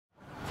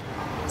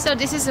So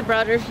this is a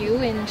broader view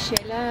in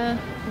Xela,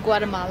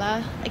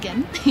 Guatemala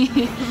again.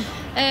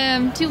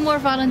 Two more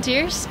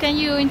volunteers. Can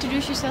you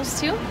introduce yourselves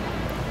too?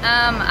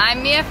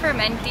 I'm Mia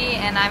Fermenti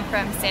and I'm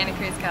from Santa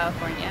Cruz,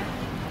 California.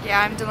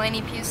 Yeah, I'm Delaney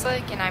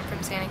and I'm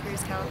from Santa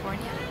Cruz,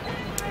 California.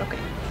 Okay.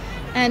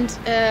 And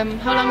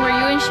how long were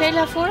you in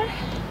Xela for?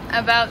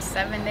 About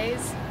 7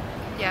 days.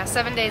 Yeah,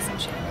 7 days in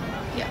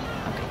Xela. Yeah,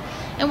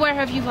 okay. And where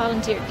have you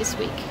volunteered this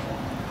week?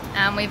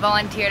 We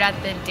volunteered at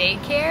the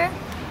daycare.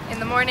 In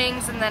the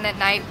mornings, and then at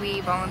night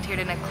we volunteered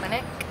in a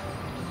clinic.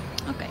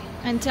 Okay.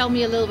 And tell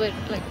me a little bit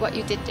like what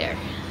you did there.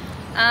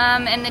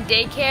 In the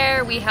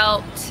daycare we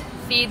helped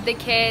feed the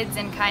kids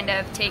and kind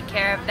of take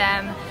care of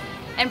them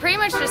and pretty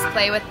much just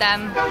play with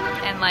them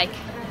and like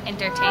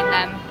entertain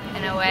them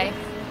in a way.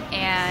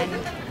 And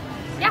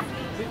yeah.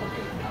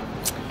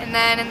 And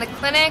then in the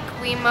clinic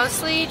we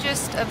mostly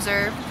just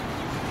observed.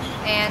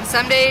 And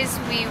some days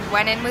we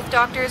went in with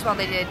doctors while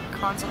they did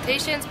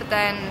consultations, but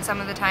then some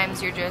of the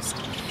times you're just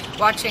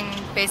watching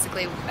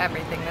basically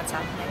everything that's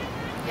happening.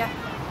 Yeah.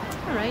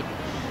 All right.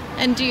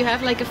 And do you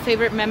have like a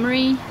favorite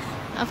memory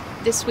of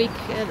this week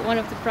at one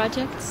of the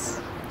projects?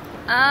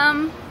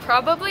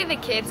 Probably the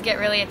kids get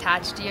really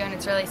attached to you, and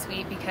it's really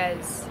sweet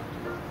because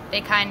they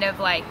kind of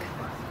like,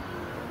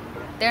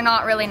 they're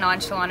not really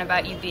nonchalant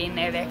about you being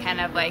there. They're kind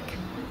of like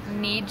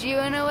need you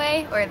in a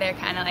way, or they're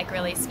kind of like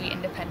really sweet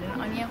and dependent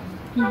on you.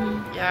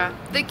 Mm-hmm. Yeah,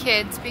 the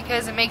kids,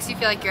 because it makes you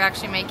feel like you're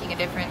actually making a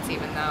difference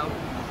even though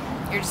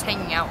you're just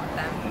hanging out with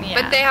them.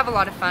 Yeah. But they have a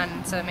lot of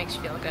fun, so it makes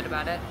you feel good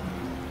about it.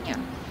 Yeah.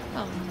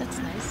 Oh, that's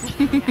nice.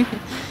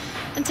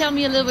 And tell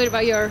me a little bit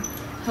about your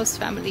host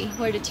family.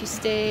 Where did you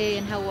stay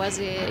and how was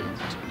it?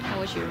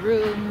 How was your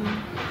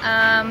room?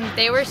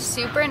 They were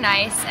super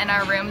nice, and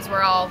our rooms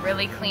were all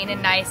really clean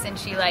and nice, and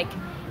she like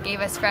gave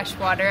us fresh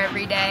water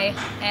every day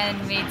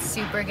and made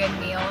super good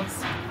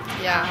meals.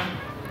 Yeah.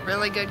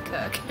 Really good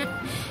cook.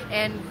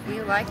 And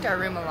we liked our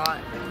room a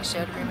lot. The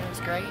shared room was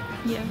great.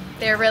 Yeah.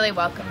 They're really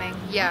welcoming.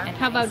 Yeah. And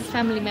how about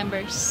family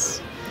members?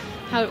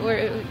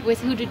 With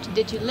who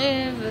did you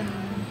live?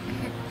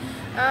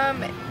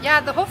 And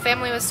yeah, the whole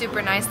family was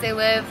super nice. They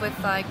live with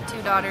like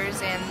 2 daughters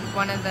and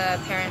one of the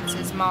parents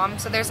is mom.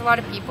 So there's a lot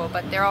of people,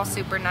 but they're all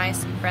super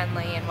nice and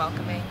friendly and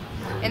welcoming.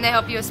 And they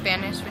help you with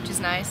Spanish, which is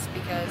nice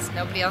because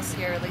nobody else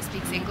here really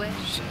speaks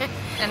English.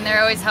 And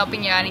they're always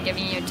helping you out and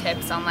giving you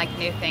tips on like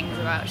new things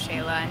about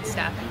Xela and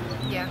stuff.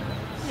 Yeah.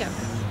 yeah.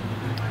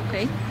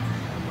 Okay.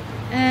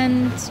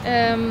 And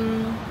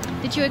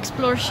did you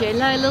explore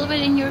Xela a little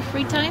bit in your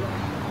free time?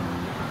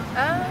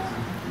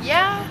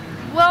 Yeah.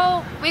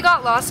 Well, we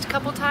got lost a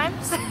couple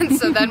times, and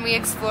so then we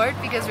explored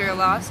because we were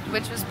lost,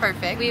 which was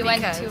perfect. We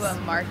went to a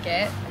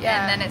market, Yeah.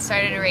 and then it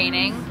started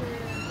raining.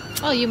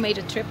 Oh, you made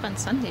a trip on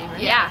Sunday,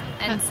 right? Yeah,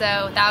 and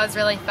so that was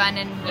really fun,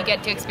 and you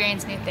get to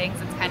experience new things.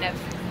 It's kind of...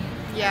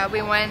 Yeah,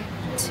 we went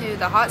to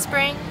the hot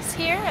springs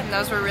here, and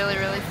those were really,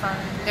 really fun.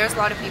 There was a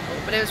lot of people,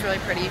 but it was really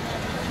pretty.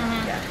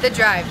 Mm-hmm. Yeah. The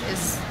drive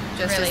is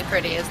just Really as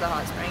pretty as the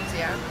hot springs,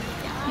 yeah.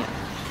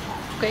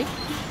 Yeah. Okay.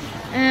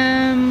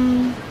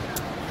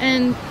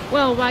 And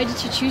well, why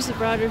did you choose the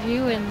broader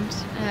view, and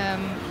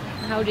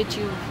how did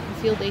you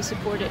feel they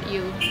supported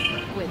you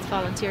with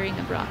volunteering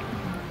abroad?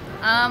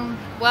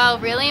 Well,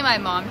 really my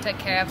mom took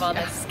care of all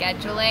the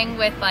scheduling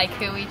with like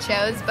who we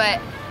chose,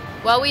 but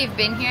while we've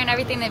been here and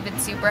everything, they've been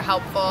super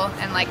helpful,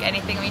 and like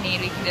anything we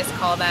need we can just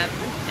call them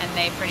and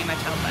they pretty much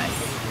help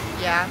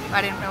us. Yeah,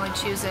 I didn't really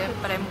choose it,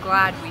 but I'm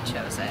glad we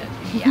chose it.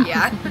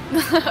 Yeah.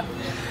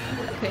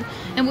 Okay.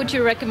 And would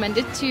you recommend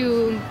it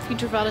to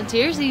future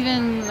volunteers,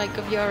 even like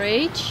of your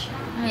age?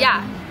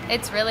 Yeah,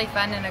 it's really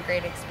fun and a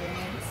great experience.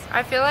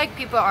 I feel like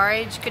people our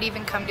age could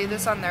even come do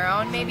this on their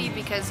own maybe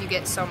because you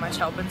get so much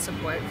help and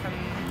support from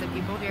the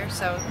people here,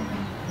 so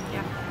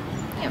yeah.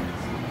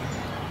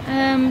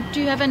 Do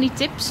you have any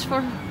tips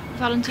for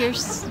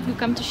volunteers who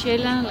come to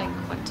Xela, like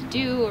what to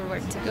do or where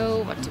to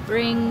go, what to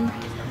bring?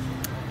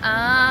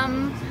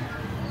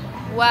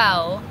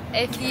 Well,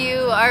 if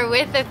you are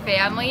with a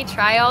family,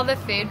 try all the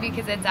food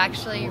because it's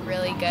actually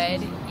really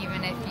good,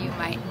 even if you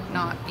might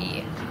not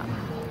be.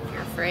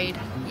 You're afraid.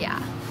 Yeah.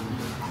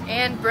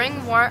 And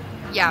bring warm,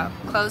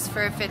 clothes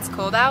for if it's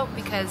cold out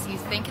because you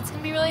think it's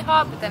gonna be really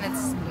hot, but then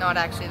it's not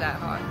actually that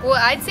hot. Well,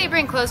 I'd say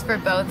bring clothes for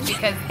both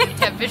because the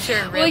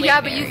temperature really Well,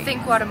 yeah, but varies. you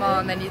think Guatemala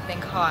and then you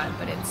think hot,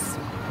 but it's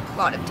a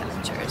lot of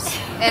temperatures.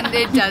 And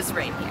it does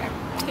rain here.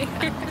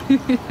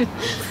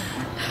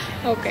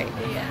 Okay.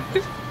 Yeah.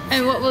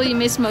 And what will you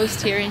miss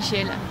most here in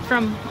Xela,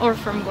 from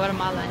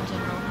Guatemala in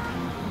general?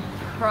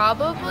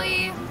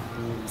 Probably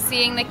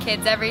seeing the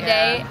kids every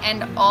day,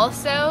 and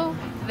also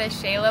the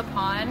Xela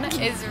pond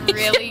is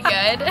really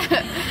good.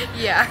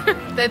 Yeah.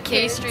 The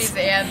pastries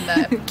and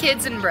the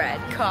Kids and bread.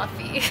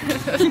 coffee.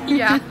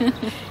 Yeah.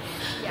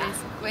 Yeah.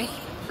 Basically.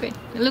 Great.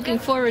 Looking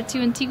forward to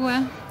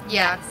Antigua.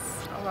 Yes.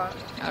 A lot.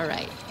 All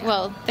right.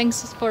 Well,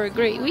 thanks for a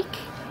great week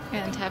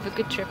and have a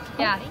good trip.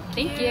 Yeah,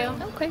 thank you.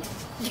 Okay.